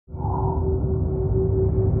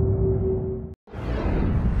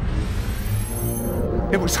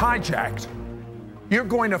It was hijacked. You're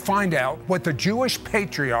going to find out what the Jewish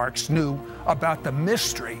patriarchs knew about the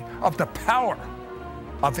mystery of the power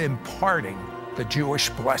of imparting the Jewish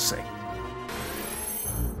blessing.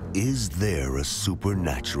 Is there a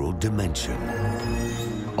supernatural dimension?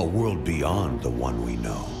 A world beyond the one we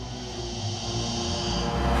know?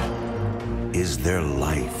 Is there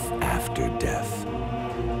life after death?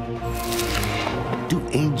 Do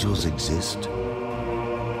angels exist?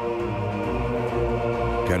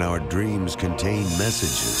 Can our dreams contain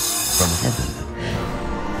messages from heaven?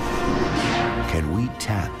 Can we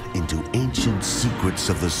tap into ancient secrets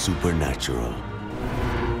of the supernatural?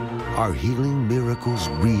 Are healing miracles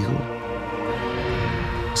real?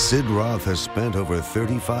 Sid Roth has spent over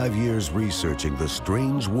 35 years researching the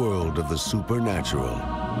strange world of the supernatural.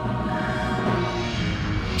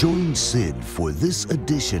 Join Sid for this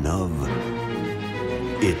edition of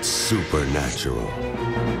It's Supernatural.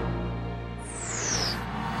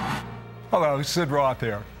 Hello, Sid Roth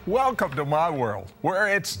here. Welcome to my world, where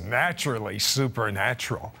it's naturally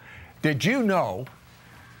supernatural. Did you know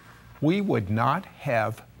we would not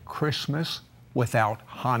have Christmas without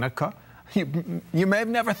Hanukkah? You may have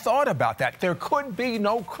never thought about that. There could be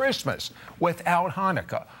no Christmas without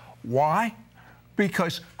Hanukkah. Why?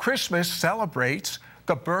 Because Christmas celebrates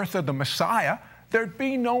the birth of the Messiah. There'd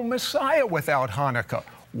be no Messiah without Hanukkah.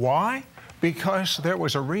 Why? Because there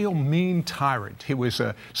was a real mean tyrant. He was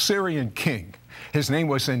a Syrian king. His name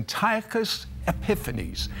was Antiochus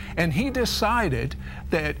Epiphanes, and he decided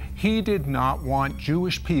that he did not want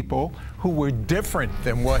Jewish people who were different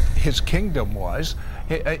than what his kingdom was.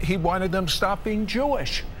 He wanted them to stop being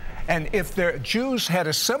Jewish. And if the Jews had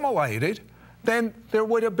assimilated, then there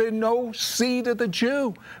would have been no seed of the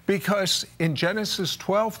Jew, because in Genesis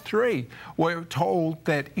 12:3, we're told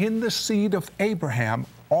that in the seed of Abraham,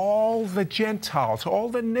 all the Gentiles, all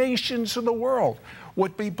the nations of the world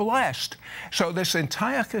would be blessed. So this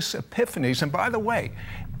Antiochus Epiphanes, and by the way,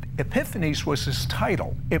 Epiphanes was his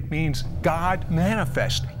title. It means God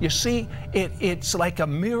manifest. You see, it's like a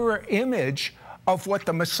mirror image of what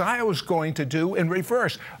the Messiah was going to do in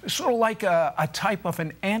reverse. Sort of like a type of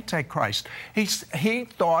an antichrist. He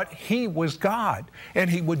thought he was God, and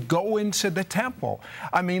he would go into the temple.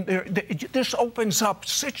 I mean, this opens up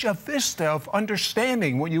such a vista of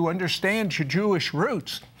understanding when you understand your Jewish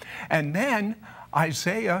roots. And then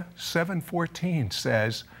Isaiah 7:14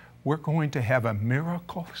 says, we're going to have a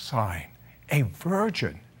miracle sign. A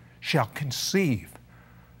virgin shall conceive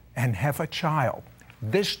and have a child.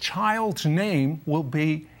 This child's name will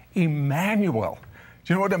be Emmanuel.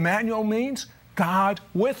 Do you know what Emmanuel means? God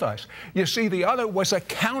with us. You see, the other was a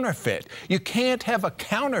counterfeit. You can't have a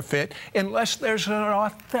counterfeit unless there's an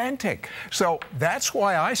authentic. So that's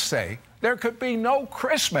why I say there could be no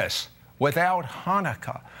Christmas without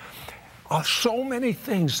Hanukkah. So many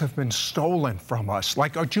things have been stolen from us,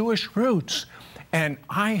 like our Jewish roots. And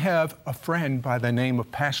I have a friend by the name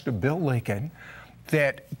of Pastor Bill Ligon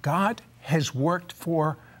that God has worked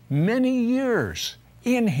for many years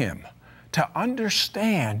in him to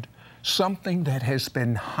understand something that has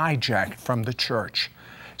been hijacked from the church,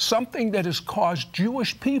 something that has caused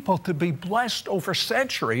Jewish people to be blessed over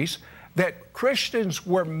centuries, that Christians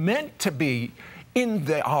were meant to be in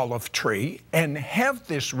the olive tree and have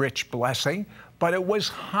this rich blessing, but it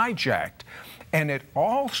was hijacked. And it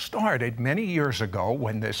all started many years ago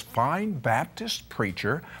when this fine Baptist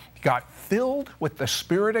preacher got filled with the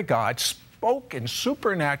Spirit of God, spoke in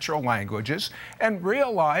supernatural languages, and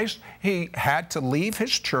realized he had to leave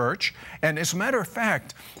his church. And as a matter of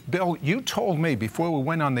fact, Bill, you told me before we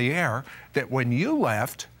went on the air that when you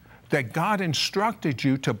left, that God instructed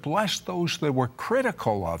you to bless those that were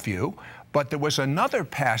critical of you, but there was another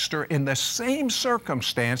pastor in the same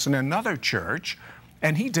circumstance in another church,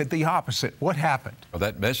 and he did the opposite. What happened? Well,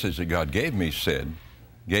 that message that God gave me, Sid,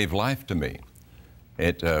 gave life to me.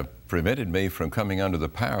 It prevented me from coming under the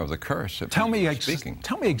power of the curse that Tell me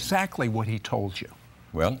exactly what he told you.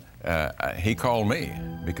 Well, he called me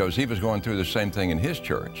because he was going through the same thing in his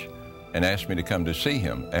church and asked me to come to see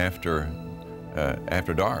him after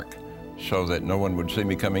dark so that no one would see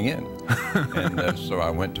me coming in. And so I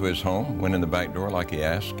went to his home, went in the back door like he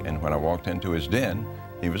asked, and when I walked into his den,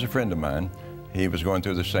 he was a friend of mine. He was going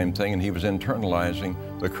through the same thing, and he was internalizing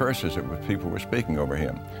the curses that people were speaking over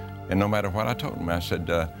him. And no matter what I told him, I said,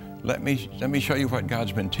 let me show you what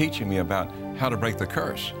God's been teaching me about how to break the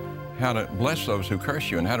curse, how to bless those who curse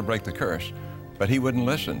you, and how to break the curse. But he wouldn't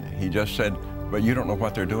listen. He just said, but you don't know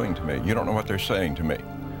what they're doing to me. You don't know what they're saying to me.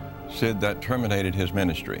 Sid, that terminated his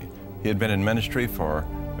ministry. He had been in ministry for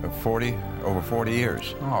over 40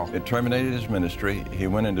 years. Oh. It terminated his ministry. He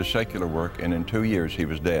went into secular work, and in 2 years he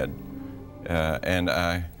was dead.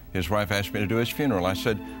 his wife asked me to do his funeral. I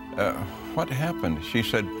said, what happened? She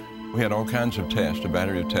said, we had all kinds of tests, a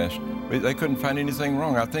battery of tests. They couldn't find anything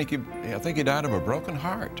wrong. I think he died of a broken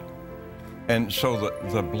heart. And so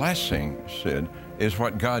the blessing, Sid, is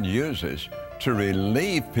what God uses to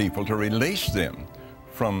relieve people, to release them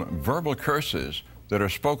from verbal curses that are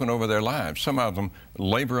spoken over their lives. Some of them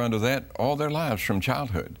labor under that all their lives from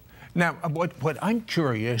childhood. Now, what I'm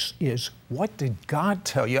curious is, what did God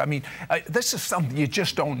tell you? I mean, this is something you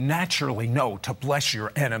just don't naturally know, to bless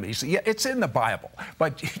your enemies. Yeah, it's in the Bible,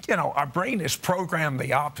 but, you know, our brain is programmed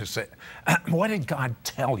the opposite. What did God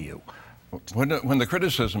tell you? When the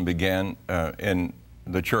criticism began in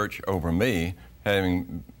the church over me,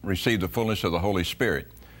 having received the fullness of the Holy Spirit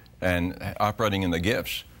and operating in the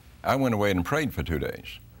gifts, I went away and prayed for 2 days.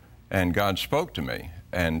 And God spoke to me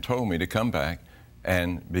and told me to come back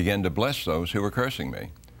and begin to bless those who were cursing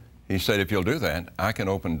me. He said, if you'll do that, I can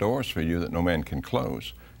open doors for you that no man can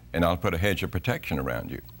close, and I'll put a hedge of protection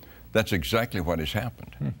around you. That's exactly what has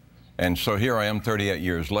happened. And so here I am 38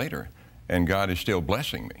 years later, and God is still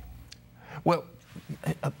blessing me. Well,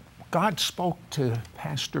 God spoke to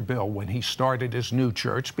Pastor Bill when he started his new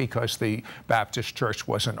church, because the Baptist church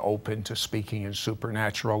wasn't open to speaking in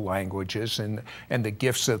supernatural languages and the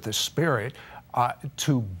gifts of the Spirit,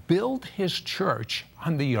 to build his church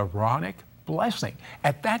on the Aaronic blessing.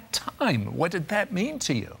 At that time, what did that mean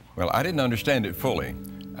to you? Well, I didn't understand it fully.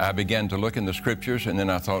 I began to look in the scriptures, and then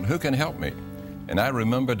I thought, who can help me? And I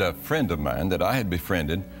remembered a friend of mine that I had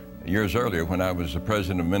befriended years earlier when I was the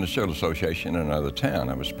president of the Ministerial Association in another town.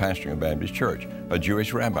 I was pastoring a Baptist church, a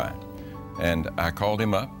Jewish rabbi. And I called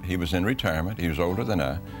him up. He was in retirement. He was older than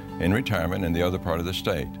I, in retirement in the other part of the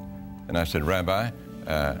state. And I said, Rabbi,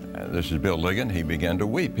 this is Bill Ligon. He began to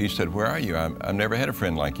weep. He said, where are you? I've never had a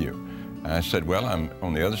friend like you. I said, well, I'm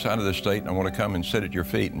on the other side of the state, and I want to come and sit at your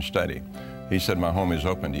feet and study. He said, my home is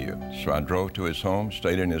open to you. So I drove to his home,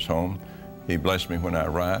 stayed in his home. He blessed me when I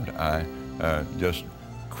arrived. I just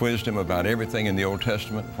quizzed him about everything in the Old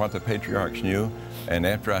Testament, what the patriarchs knew. And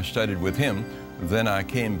after I studied with him, then I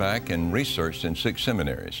came back and researched in 6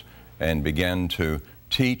 seminaries and began to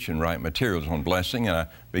teach and write materials on blessing. And I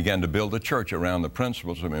began to build a church around the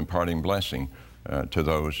principles of imparting blessing to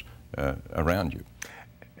those around you.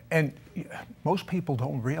 And most people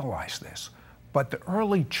don't realize this, but the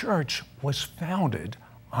early church was founded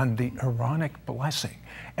on the Aaronic blessing.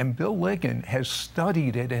 And Bill Ligon has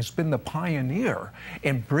studied it, has been the pioneer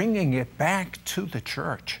in bringing it back to the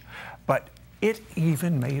church. But it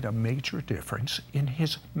even made a major difference in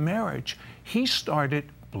his marriage. He started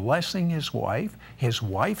blessing his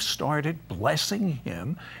wife started blessing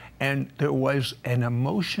him, and there was an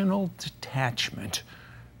emotional detachment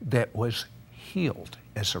that was healed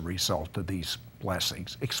as a result of these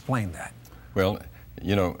blessings. Explain that. Well,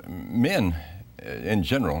 you know, men in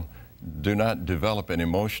general do not develop an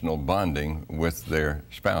emotional bonding with their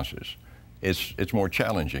spouses. It's more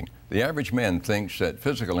challenging. The average man thinks that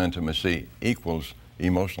physical intimacy equals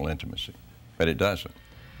emotional intimacy, but it doesn't.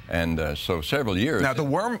 And so several years... Now, the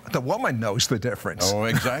woman knows the difference. Oh,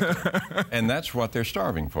 exactly. And that's what they're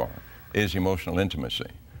starving for, is emotional intimacy.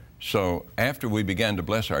 So after we began to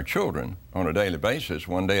bless our children on a daily basis,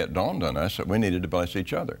 one day it dawned on us that we needed to bless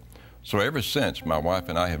each other. So ever since, my wife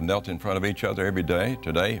and I have knelt in front of each other every day.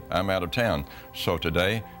 Today, I'm out of town. So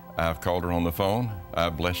today, I've called her on the phone.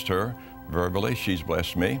 I've blessed her verbally. She's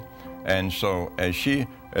blessed me. And so as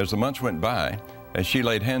the months went by, as she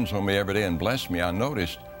laid hands on me every day and blessed me, I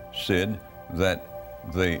noticed, Sid, that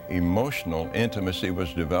the emotional intimacy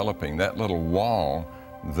was developing. That little wall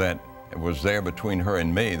that was there between her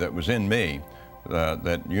and me, that was in me,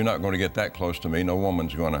 that you're not going to get that close to me. No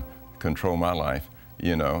woman's going to control my life.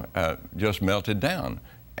 You know, just melted down.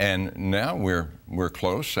 And now we're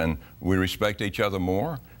close and we respect each other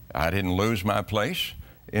more. I didn't lose my place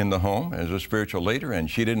in the home as a spiritual leader, and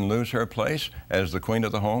she didn't lose her place as the queen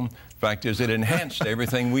of the home. Fact is, it enhanced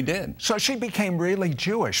everything we did. So she became really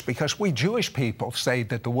Jewish, because we Jewish people say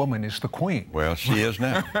that the woman is the queen. Well, she is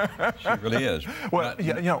now. She really is. Well,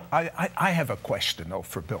 you know, I have a question, though,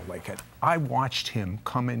 for Bill Ligon. I watched him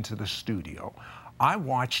come into the studio. I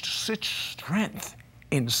watched such strength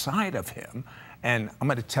inside of him, and I'm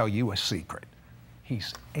going to tell you a secret.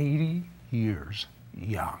 He's 80 years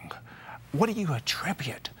young. What do you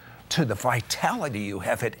attribute to the vitality you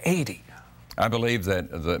have at 80? I believe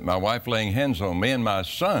that my wife laying hands on me and my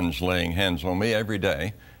sons laying hands on me every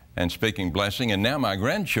day and speaking blessing, and now my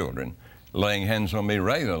grandchildren laying hands on me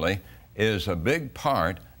regularly, is a big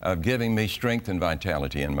part of giving me strength and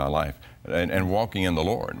vitality in my life and walking in the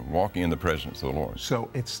Lord, walking in the presence of the Lord. So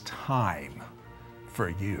it's time for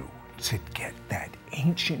you to get that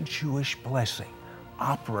ancient Jewish blessing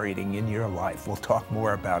operating in your life. We'll talk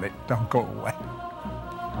more about it. Don't go away.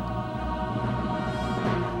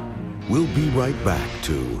 We'll be right back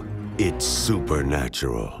to It's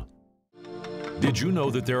Supernatural. Did you know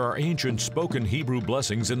that there are ancient spoken Hebrew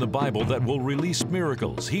blessings in the Bible that will release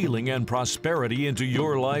miracles, healing, and prosperity into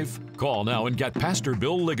your life? Call now and get Pastor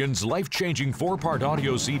Bill Ligon's life-changing 4-part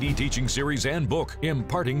audio CD teaching series and book,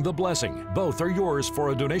 Imparting the Blessing. Both are yours for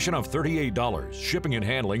a donation of $38. Shipping and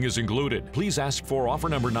handling is included. Please ask for offer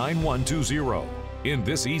number 9120. In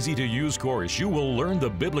this easy-to-use course, you will learn the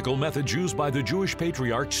biblical methods used by the Jewish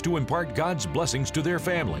patriarchs to impart God's blessings to their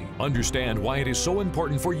family. Understand why it is so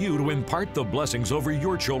important for you to impart the blessings over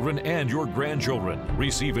your children and your grandchildren.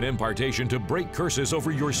 Receive an impartation to break curses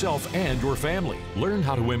over yourself and your family. Learn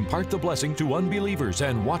how to impart the blessing to unbelievers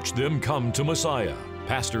and watch them come to Messiah.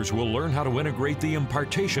 Pastors will learn how to integrate the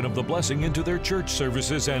impartation of the blessing into their church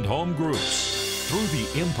services and home groups. Through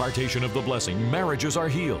the impartation of the blessing, marriages are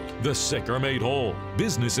healed, the sick are made whole,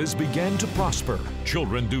 businesses begin to prosper,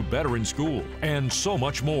 children do better in school, and so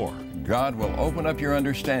much more. God will open up your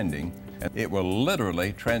understanding, and it will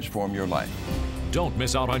literally transform your life. Don't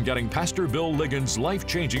miss out on getting Pastor Bill Ligon's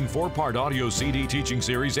life-changing 4-part audio CD teaching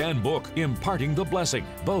series and book, Imparting the Blessing.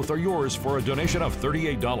 Both are yours for a donation of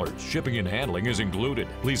 $38. Shipping and handling is included.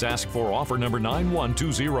 Please ask for offer number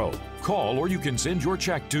 9120. Call or you can send your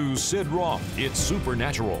check to Sid Roth. It's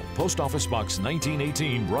Supernatural. Post Office Box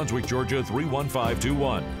 1918, Brunswick, Georgia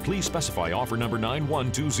 31521. Please specify offer number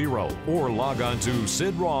 9120 or log on to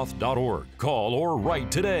sidroth.org. Call or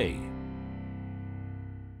write today.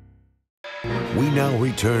 We now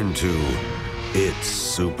return to It's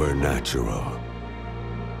Supernatural.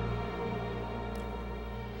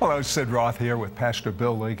 Hello, Sid Roth here with Pastor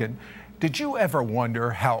Bill Ligon. Did you ever wonder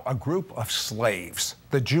how a group of slaves,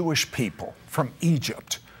 the Jewish people from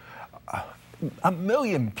Egypt, 1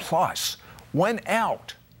 million plus, went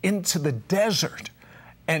out into the desert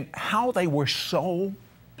and how they were so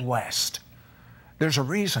blessed? There's a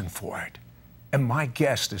reason for it, and my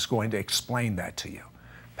guest is going to explain that to you.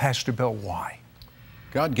 Pastor Bill, why?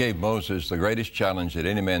 God gave Moses the greatest challenge that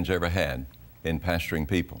any man's ever had in pastoring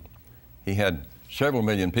people. He had several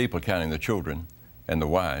million people, counting the children and the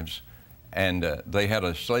wives, and they had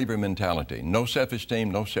a slavery mentality, no self-esteem,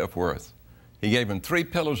 no self-worth. He gave them 3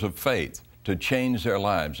 pillars of faith to change their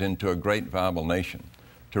lives into a great, viable nation,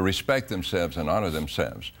 to respect themselves and honor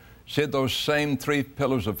themselves. Said those same 3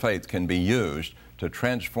 pillars of faith can be used to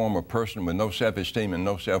transform a person with no self-esteem and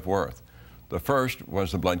no self-worth. The first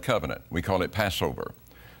was the blood covenant. We call it Passover.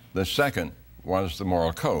 The second was the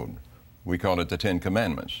moral code. We call it the 10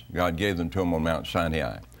 Commandments. God gave them to him on Mount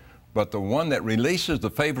Sinai. But the one that releases the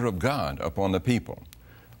favor of God upon the people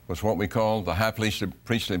was what we call the high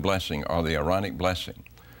priestly blessing, or the Aaronic blessing.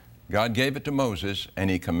 God gave it to Moses, and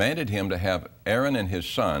he commanded him to have Aaron and his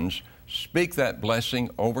sons speak that blessing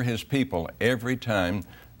over his people every time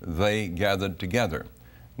they gathered together.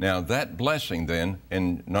 Now that blessing then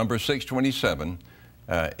in Numbers 6:27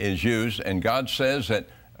 is used, and God says that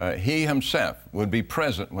he himself would be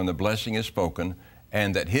present when the blessing is spoken,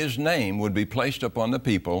 and that his name would be placed upon the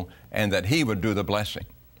people, and that he would do the blessing.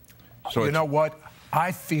 So you know what?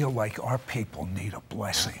 I feel like our people need a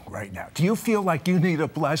blessing right now. Do you feel like you need a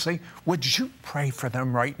blessing? Would you pray for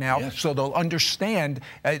them right now? Yes. So they'll understand,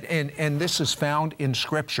 and this is found in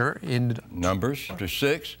Scripture in Numbers chapter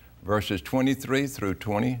 6, verses 23 through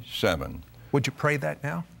 27. Would you pray that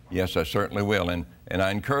now? Yes, I certainly will. And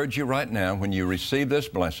I encourage you right now, when you receive this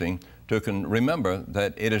blessing, to remember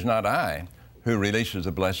that it is not I who releases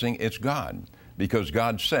the blessing, it's God. Because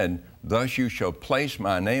God said, "Thus you shall place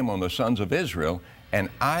my name on the sons of Israel, and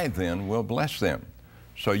I then will bless them."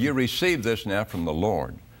 So you receive this now from the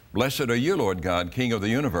Lord. Blessed are you, Lord God, King of the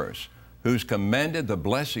universe, who's commanded the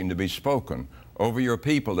blessing to be spoken over your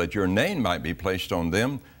people, that your name might be placed on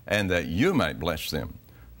them, and that you might bless them.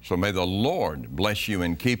 So may the Lord bless you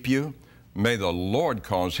and keep you. May the Lord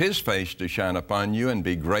cause his face to shine upon you and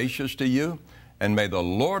be gracious to you. And may the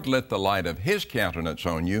Lord let the light of his countenance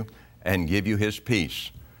on you and give you his peace.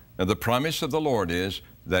 Now the promise of the Lord is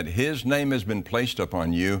that his name has been placed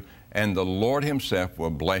upon you, and the Lord himself will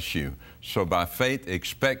bless you. So by faith,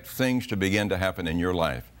 expect things to begin to happen in your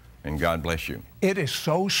life. And God bless you. It is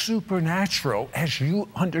so supernatural as you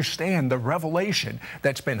understand the revelation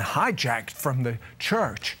that's been hijacked from the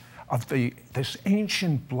church of this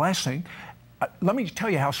ancient blessing. Let me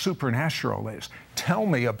tell you how supernatural it is. Tell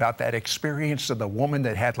me about that experience of the woman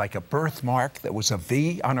that had like a birthmark that was a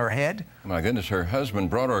V on her head. My goodness, her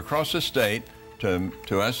husband brought her across the state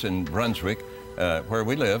to us in Brunswick, where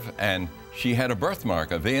we live, and she had a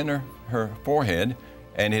birthmark, a V in her forehead,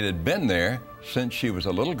 and it had been there since she was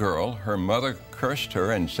a little girl. Her mother cursed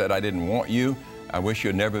her and said, "I didn't want you. I wish you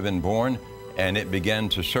had never been born." And it began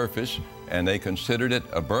to surface, and they considered it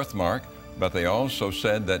a birthmark, but they also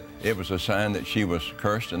said that it was a sign that she was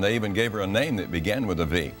cursed, and they even gave her a name that began with a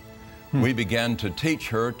V. We began to teach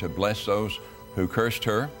her to bless those who cursed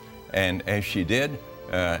her, and as she did,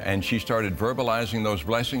 and she started verbalizing those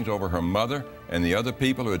blessings over her mother and the other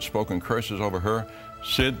people who had spoken curses over her,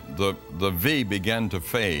 Sid, the V began to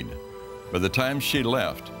fade. By the time she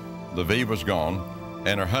left, the V was gone,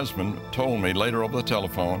 and her husband told me later over the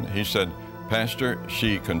telephone, he said, "Pastor,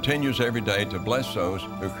 she continues every day to bless those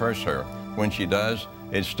who curse her. When she does,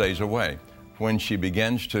 it stays away. When she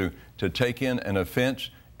begins to take in an offense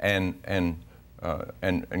and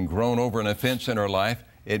groan over an offense in her life,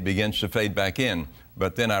 it begins to fade back in.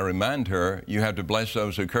 But then I remind her, you have to bless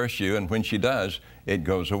those who curse you, and when she does, it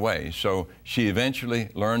goes away." So she eventually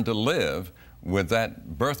learned to live with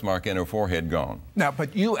that birthmark in her forehead gone. Now,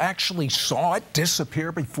 but you actually saw it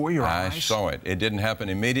disappear before your eyes? I saw it. It didn't happen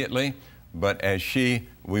immediately, but as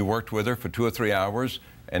we worked with her for 2 or 3 hours,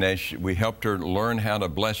 and as we helped her learn how to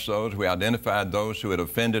bless those, we identified those who had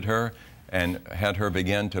offended her and had her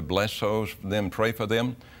begin to bless those, them, pray for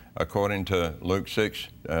them. According to Luke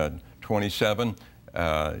 6:27,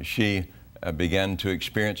 she began to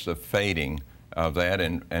experience the fading of that,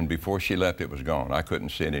 and before she left, it was gone. I couldn't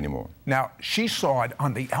see it anymore. Now, she saw it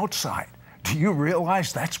on the outside. Do you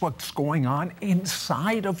realize that's what's going on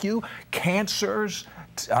inside of you? Cancers,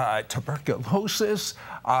 tuberculosis,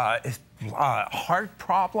 heart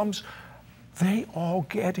problems, they all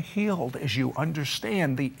get healed as you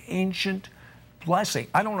understand the ancient blessing.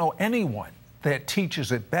 I don't know anyone that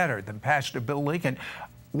teaches it better than Pastor Bill Ligon.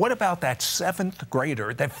 What about that 7th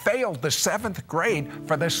grader that failed the 7th grade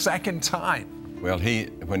for the 2nd time? Well,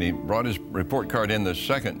 when he brought his report card in the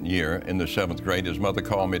 2nd year in the 7th grade, his mother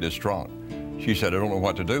called me distraught. She said, "I don't know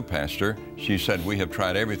what to do, Pastor." She said, "We have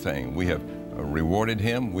tried everything. We have rewarded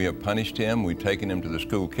him, we have punished him, we've taken him to the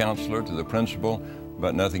school counselor, to the principal,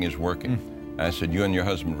 but nothing is working." I said, "You and your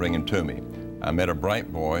husband bring him to me." I met a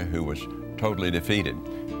bright boy who was totally defeated.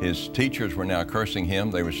 His teachers were now cursing him.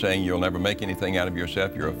 They were saying, "You'll never make anything out of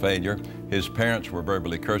yourself, you're a failure." His parents were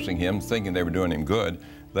verbally cursing him, thinking they were doing him good.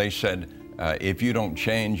 They said, "If you don't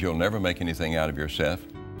change, you'll never make anything out of yourself."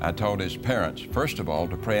 I told his parents, first of all,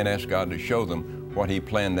 to pray and ask God to show them what he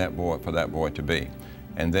planned for that boy to be.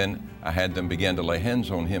 And then I had them begin to lay hands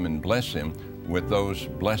on him and bless him with those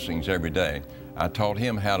blessings every day. I taught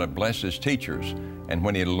him how to bless his teachers, and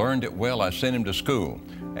when he learned it well, I sent him to school.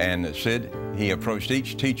 And Sid, he approached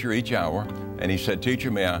each teacher each hour, and he said, "Teacher,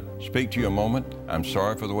 may I speak to you a moment? I'm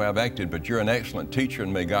sorry for the way I've acted, but you're an excellent teacher,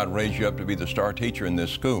 and may God raise you up to be the star teacher in this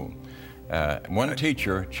school." One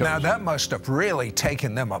teacher chose... Now, that must have really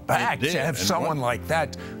taken them aback to have someone like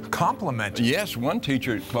that compliment. Yes, one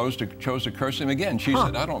teacher chose to curse him again. She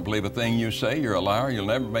said, "I don't believe a thing you say. You're a liar. You'll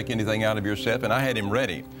never make anything out of yourself." And I had him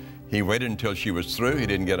ready. He waited until she was through. He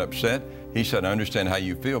didn't get upset. He said, "I understand how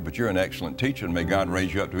you feel, but you're an excellent teacher, and may God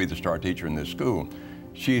raise you up to be the star teacher in this school."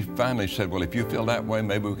 She finally said, "Well, if you feel that way,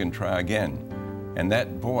 maybe we can try again." And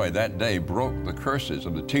that boy that day broke the curses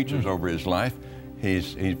of the teachers over his life.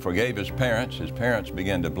 He forgave his parents. His parents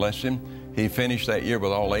began to bless him. He finished that year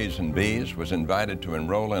with all A's and B's, was invited to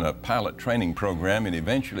enroll in a pilot training program, and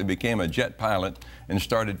eventually became a jet pilot and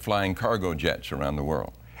started flying cargo jets around the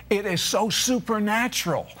world. It is so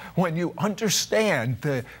supernatural when you understand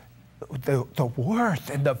the worth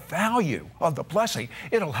and the value of the blessing.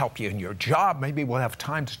 It'll help you in your job. Maybe we'll have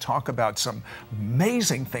time to talk about some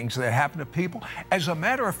amazing things that happen to people. As a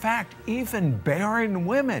matter of fact, even barren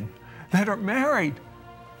women that are married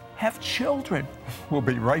have children. We'll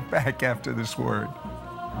be right back after this word.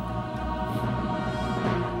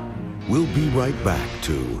 We'll be right back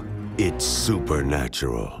to It's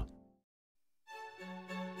Supernatural.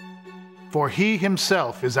 For he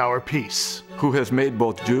himself is our peace, who has made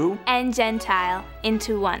both Jew and Gentile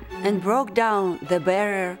into one, and broke down the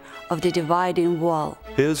barrier of the dividing wall.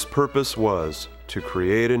 His purpose was to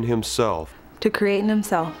create in himself.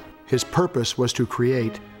 His purpose was to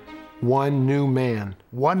create one new man.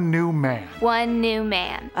 One new man. One new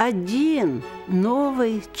man. Один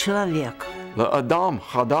новый человек. L'Adam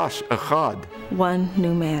Hadash Echad. One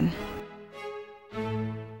new man.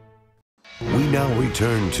 We now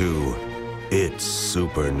return to It's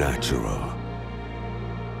Supernatural.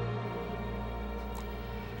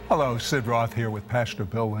 Hello, Sid Roth here with Pastor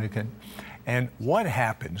Bill Ligon. And what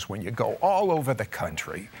happens when you go all over the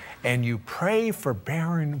country and you pray for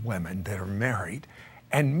barren women that are married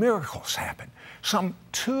and miracles happen? Some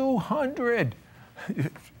 200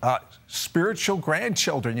 spiritual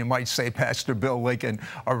grandchildren, you might say, Pastor Bill Ligon,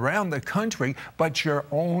 around the country, but your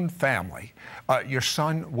own family. Your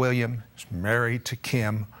son, William, is married to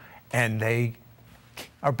Kim, and they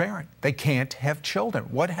are barren. They can't have children.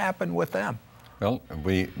 What happened with them? Well,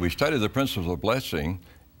 we studied the principles of blessing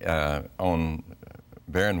on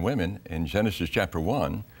barren women in Genesis chapter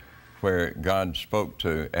 1, where God spoke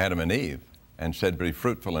to Adam and Eve and said, be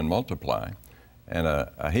fruitful and multiply. And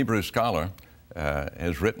a Hebrew scholar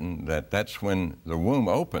has written that that's when the womb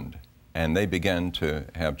opened and they began to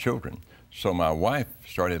have children. So my wife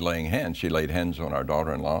started laying hands. She laid hands on our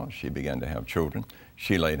daughter-in-law. She began to have children.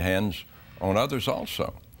 She laid hands on others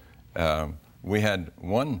also. We had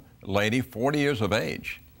one lady, 40 years of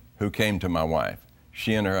age, who came to my wife.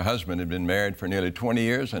 She and her husband had been married for nearly 20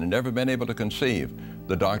 years and had never been able to conceive.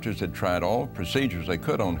 The doctors had tried all procedures they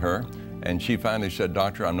could on her, and she finally said,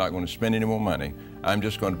 Doctor, I'm not going to spend any more money. I'm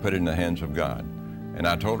just going to put it in the hands of God. And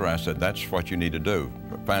I told her, I said, that's what you need to do,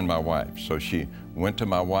 find my wife. So she went to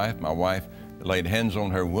my wife. My wife laid hands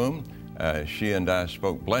on her womb. She and I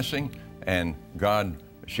spoke blessing, and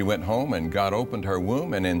she went home, and God opened her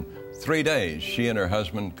womb, and in 3 days, she and her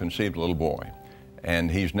husband conceived a little boy. And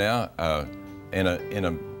he's now in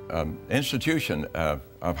an institution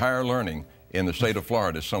of higher learning in the state of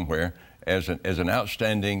Florida somewhere as an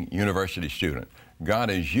outstanding university student. God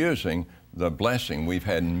is using the blessing. We've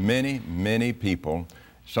had many, many people,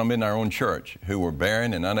 some in our own church, who were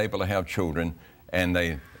barren and unable to have children, and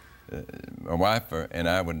my wife and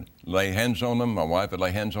I would lay hands on them. My wife would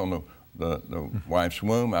lay hands on the wife's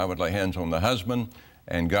womb. I would lay hands on the husband,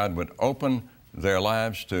 and God would open their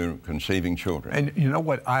lives to conceiving children. And you know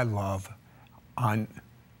what I love? On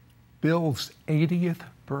Bill's 80th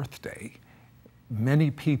birthday, many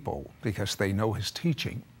people, because they know his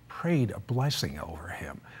teaching, prayed a blessing over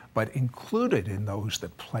him. But included in those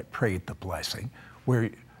that prayed the blessing were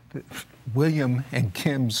William and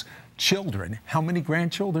Kim's children. How many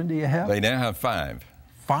grandchildren do you have? They now have 5.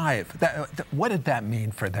 5. What did that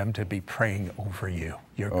mean for them to be praying over you,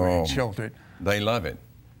 your grandchildren? They love it.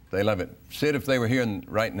 They love it. Sid, if they were here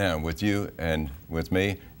right now with you and with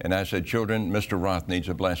me, and I said, children, Mr. Roth needs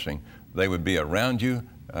a blessing, they would be around you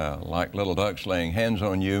like little ducks, laying hands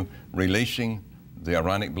on you, releasing the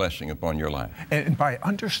Aaronic blessing upon your life. And by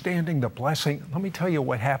understanding the blessing, let me tell you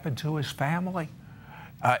what happened to his family.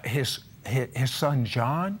 His son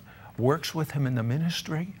John works with him in the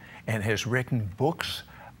ministry and has written books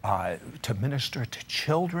to minister to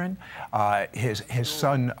children. His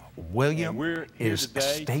son William is a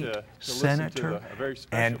state senator.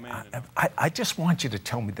 And I just want you to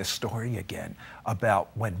tell me the story again about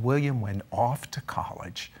when William went off to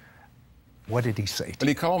college. What did he say to you? Well,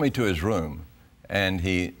 he called me to his room, and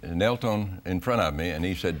he knelt in front of me, and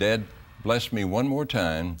he said, Dad, bless me one more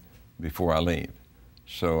time before I leave.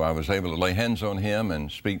 So I was able to lay hands on him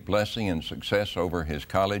and speak blessing and success over his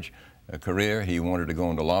college career. He wanted to go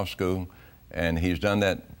into law school, and he's done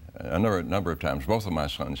that a number of times. Both of my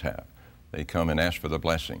sons have. They come and ask for the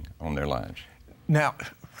blessing on their lives. Now,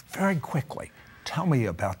 very quickly, tell me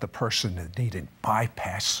about the person that needed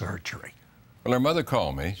bypass surgery. Well, her mother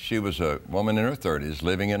called me. She was a woman in her 30s,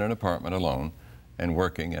 living in an apartment alone and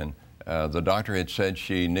working, and the doctor had said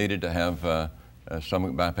she needed to have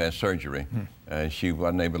stomach bypass surgery. She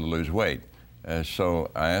wasn't able to lose weight.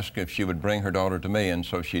 So I asked if she would bring her daughter to me, and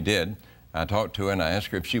so she did. I talked to her, and I asked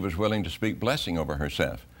her if she was willing to speak blessing over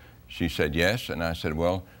herself. She said yes, and I said,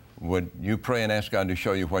 well, would you pray and ask God to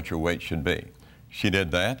show you what your weight should be? She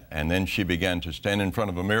did that, and then she began to stand in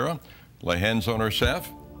front of a mirror, lay hands on herself,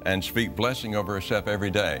 and speak blessing over herself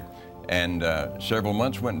every day. And several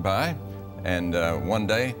months went by, and one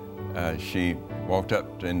day she walked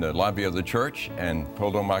up in the lobby of the church and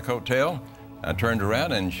pulled on my coattail. I turned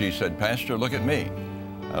around and she said, Pastor, look at me.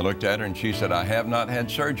 I looked at her and she said, I have not had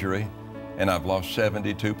surgery and I've lost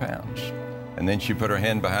 72 pounds. And then she put her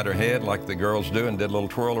hand behind her head like the girls do and did a little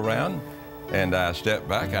twirl around. And I stepped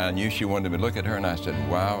back. I knew she wanted me to look at her, and I said,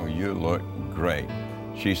 wow, you look great.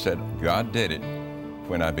 She said, God did it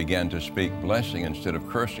when I began to speak blessing instead of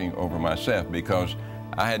cursing over myself, because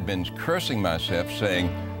I had been cursing myself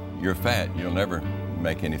saying, you're fat, you'll never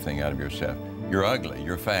make anything out of yourself. You're ugly,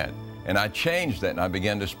 you're fat. And I changed that, and I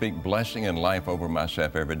began to speak blessing and life over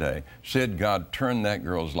myself every day. Sid, God turned that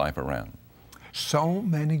girl's life around. So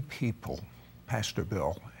many people, Pastor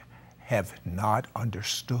Bill, have not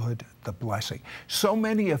understood the blessing. So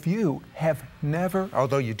many of you have never,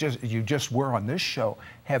 although you just were on this show,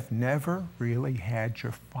 have never really had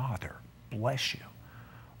your father bless you.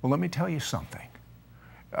 Well, let me tell you something.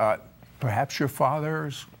 Perhaps your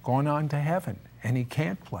father's gone on to heaven and he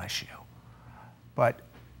can't bless you. But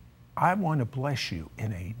I want to bless you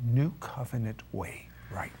in a new covenant way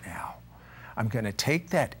right now. I'm going to take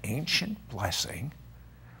that ancient blessing,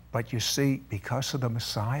 but you see, because of the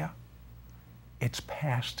Messiah, it's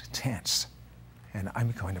past tense. And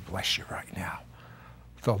I'm going to bless you right now.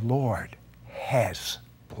 The Lord has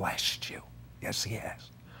blessed you. Yes, He has.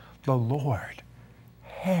 The Lord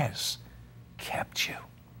has kept you.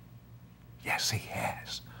 Yes, He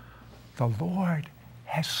has. The Lord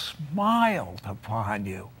has smiled upon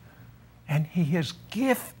you, and He has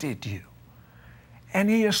gifted you, and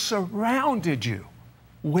He has surrounded you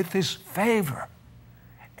with His favor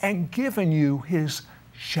and given you His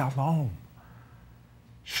shalom.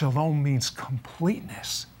 Shalom means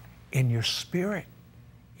completeness in your spirit,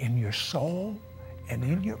 in your soul, and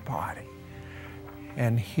in your body.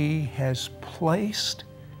 And He has placed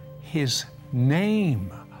His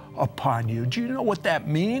name upon you. Do you know what that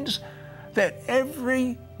means? That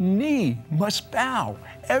every knee must bow,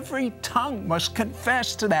 every tongue must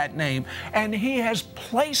confess to that name, and He has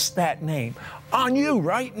placed that name on you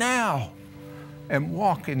right now. And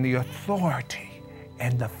walk in the authority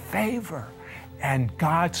and the favor and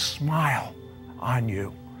God's smile on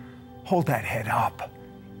you. Hold that head up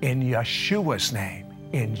in Yeshua's name,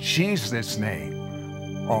 in Jesus'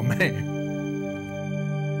 name. Amen.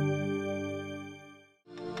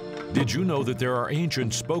 Did you know that there are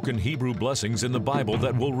ancient spoken Hebrew blessings in the Bible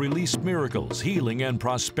that will release miracles, healing, and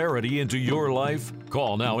prosperity into your life?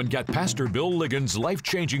 Call now and get Pastor Bill Ligon's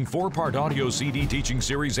life-changing 4-part audio CD teaching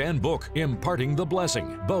series and book, Imparting the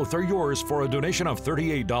Blessing. Both are yours for a donation of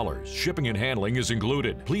 $38. Shipping and handling is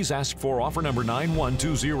included. Please ask for offer number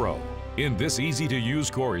 9120. In this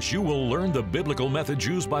easy-to-use course, you will learn the biblical methods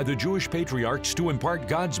used by the Jewish patriarchs to impart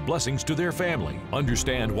God's blessings to their family.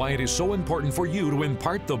 Understand why it is so important for you to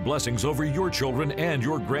impart the blessings over your children and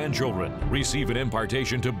your grandchildren. Receive an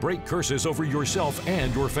impartation to break curses over yourself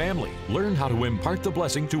and your family. Learn how to impart the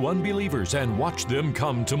blessing to unbelievers and watch them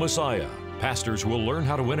come to Messiah. Pastors will learn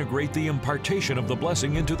how to integrate the impartation of the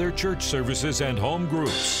blessing into their church services and home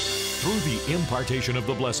groups. Through the impartation of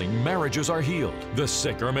the blessing, marriages are healed, the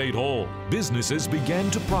sick are made whole, businesses begin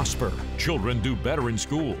to prosper, children do better in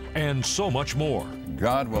school, and so much more.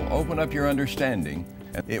 God will open up your understanding,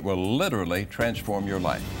 and it will literally transform your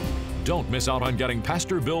life. Don't miss out on getting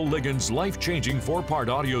Pastor Bill Ligon's life-changing 4-part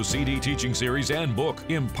audio CD teaching series and book,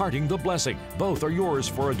 Imparting the Blessing. Both are yours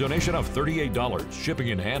for a donation of $38. Shipping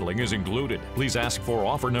and handling is included. Please ask for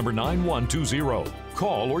offer number 9120.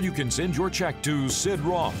 Call or you can send your check to Sid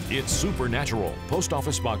Roth. It's Supernatural. Post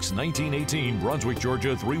Office Box 1918, Brunswick,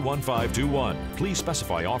 Georgia 31521. Please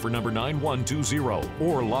specify offer number 9120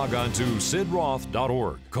 or log on to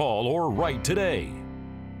sidroth.org. Call or write today.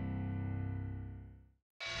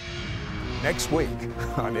 Next week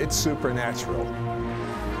on It's Supernatural,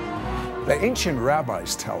 the ancient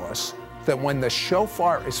rabbis tell us that when the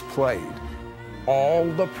shofar is played, all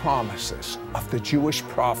the promises of the Jewish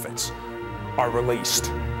prophets are released.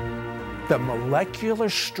 The molecular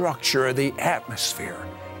structure of the atmosphere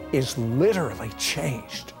is literally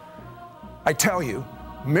changed. I tell you,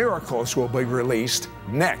 miracles will be released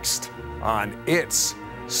next on It's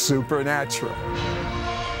Supernatural.